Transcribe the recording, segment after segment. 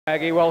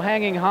Maggie, well,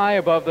 hanging high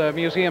above the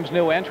museum's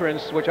new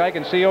entrance, which I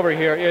can see over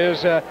here,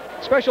 is a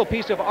special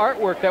piece of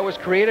artwork that was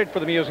created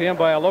for the museum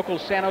by a local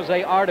San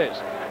Jose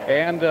artist.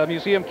 And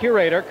museum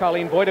curator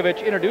Colleen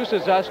Voidovich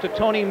introduces us to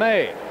Tony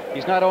May.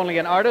 He's not only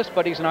an artist,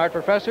 but he's an art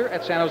professor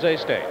at San Jose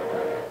State.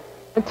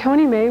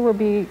 Tony May will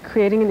be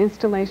creating an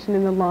installation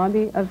in the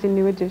lobby of the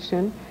new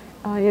edition.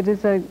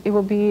 It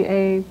will be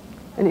an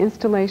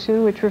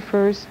installation which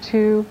refers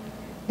to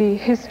the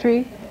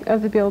history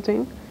of the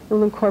building. It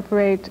will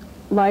incorporate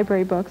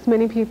library books.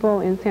 Many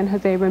people in San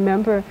Jose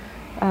remember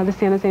the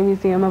San Jose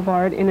Museum of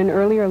Art in an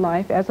earlier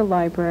life as a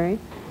library.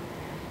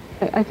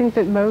 I think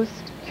that most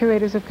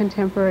curators of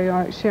contemporary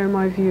art share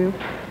my view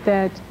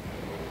that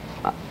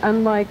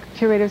unlike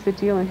curators that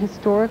deal in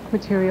historic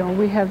material,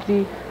 we have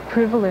the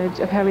privilege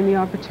of having the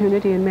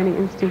opportunity in many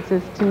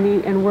instances to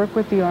meet and work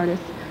with the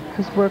artists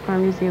whose work our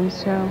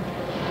museums show.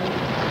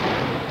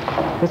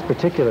 This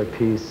particular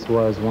piece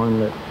was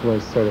one that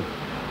was sort of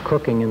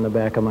cooking in the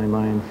back of my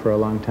mind for a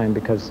long time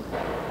because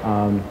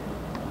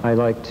I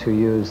like to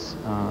use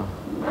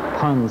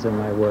puns in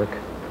my work,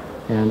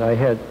 and I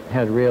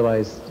had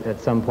realized at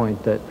some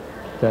point that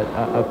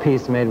a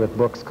piece made with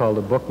books called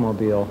a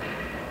bookmobile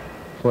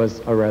was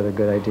a rather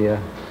good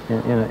idea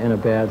in a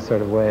bad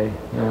sort of way,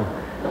 you know,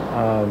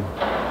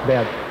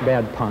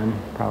 bad pun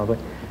probably,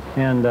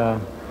 and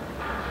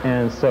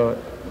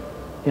so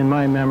in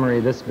my memory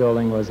this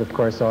building was of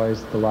course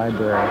always the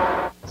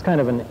library. It's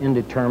kind of an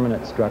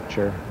indeterminate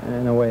structure.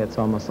 In a way, it's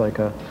almost like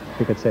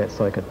you could say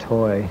it's like a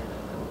toy.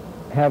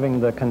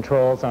 Having the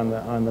controls on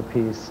the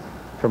piece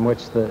from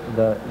which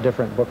the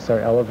different books are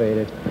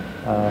elevated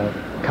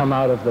come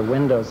out of the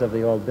windows of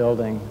the old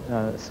building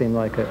seemed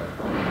like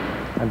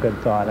a good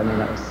thought. I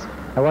mean,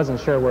 I wasn't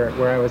sure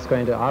where I was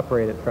going to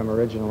operate it from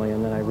originally,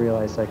 and then I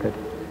realized I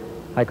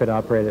could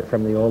operate it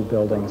from the old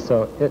building.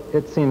 So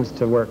it seems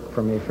to work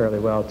for me fairly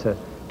well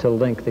to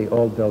link the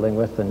old building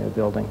with the new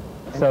building.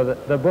 So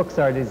the books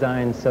are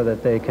designed so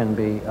that they can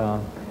be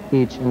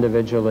each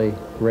individually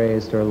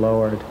raised or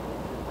lowered.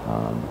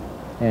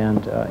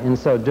 And in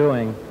so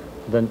doing,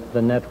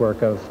 the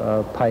network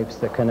of pipes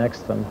that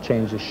connects them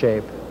changes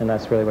shape, and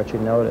that's really what you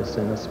notice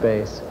in the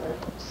space.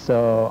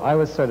 So I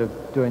was sort of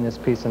doing this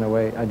piece in a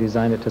way, I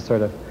designed it to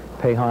sort of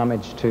pay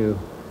homage to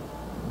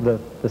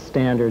the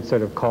standard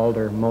sort of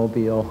Calder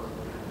mobile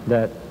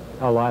that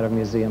a lot of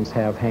museums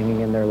have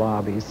hanging in their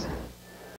lobbies.